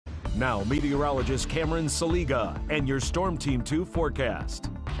Now, meteorologist Cameron Saliga and your Storm Team 2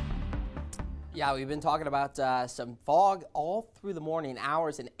 forecast. Yeah, we've been talking about some fog all through the morning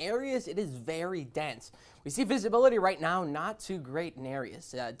hours. In areas, it is very dense. We see visibility right now not too great in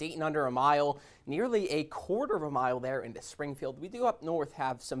areas. Dayton under a mile, nearly a quarter of a mile there into Springfield. We do up north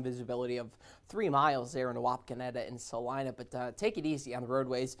have some visibility of 3 miles there into Wapakoneta and Salina, but take it easy on the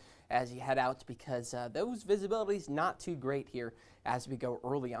roadways as you head out because those visibilities not too great here as we go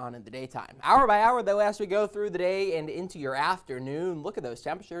early on in the daytime. Hour by hour, though, as we go through the day and into your afternoon, look at those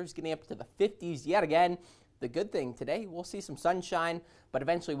temperatures getting up to the 50s yet again. The good thing today, we'll see some sunshine, but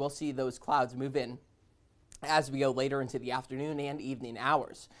eventually we'll see those clouds move in as we go later into the afternoon and evening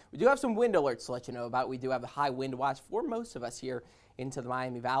hours. We do have some wind alerts to let you know about. We do have a high wind watch for most of us here into the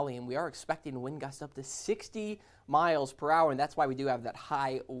Miami Valley, and we are expecting wind gusts up to 60 miles per hour, and that's why we do have that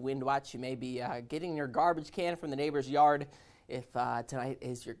high wind watch. You may be getting your garbage can from the neighbor's yard if tonight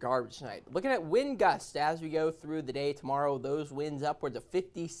is your garbage night. Looking at wind gusts as we go through the day tomorrow, those winds upwards of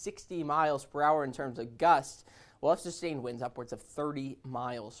 50, 60 miles per hour in terms of gusts. We'll have sustained winds upwards of 30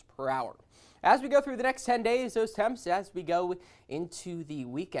 miles per hour. As we go through the next 10 days, those temps as we go into the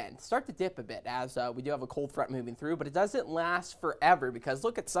weekend start to dip a bit as we do have a cold front moving through, but it doesn't last forever because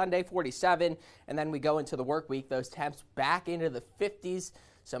look at Sunday, 47, and then we go into the work week, those temps back into the 50s.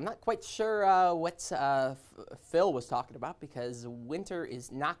 So I'm not quite sure what Phil was talking about because winter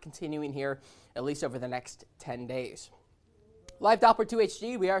is not continuing here, at least over the next 10 days. Live Doppler 2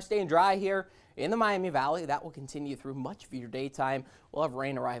 HD, we are staying dry here in the Miami Valley. That will continue through much of your daytime. We'll have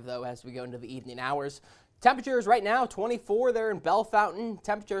rain arrive, though, as we go into the evening hours. Temperatures right now, 24 there in Bellefontaine.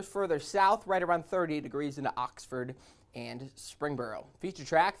 Temperatures further south, right around 30 degrees into Oxford and Springboro. Feature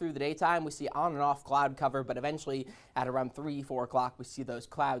track through the daytime, we see on and off cloud cover, but eventually at around 3, 4 o'clock, we see those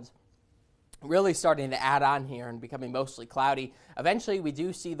clouds really starting to add on here and becoming mostly cloudy. Eventually, we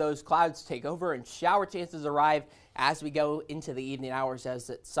do see those clouds take over and shower chances arrive as we go into the evening hours as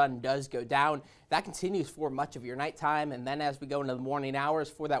the sun does go down. That continues for much of your nighttime, and then as we go into the morning hours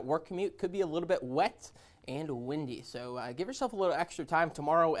for that work commute, could be a little bit wet and windy. So give yourself a little extra time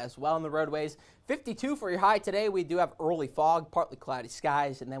tomorrow as well on the roadways. 52 for your high today. We do have early fog, partly cloudy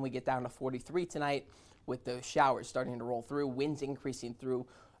skies, and then we get down to 43 tonight with those showers starting to roll through, winds increasing through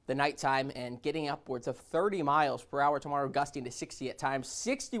the nighttime and getting upwards of 30 miles per hour tomorrow, gusting to 60 at times.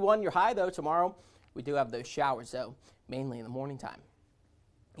 61 your high, though, tomorrow. We do have those showers, though, mainly in the morning time.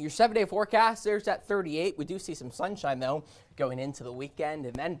 Your 7-day forecast, there's that 38. We do see some sunshine, though, going into the weekend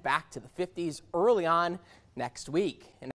and then back to the 50s early on next week. And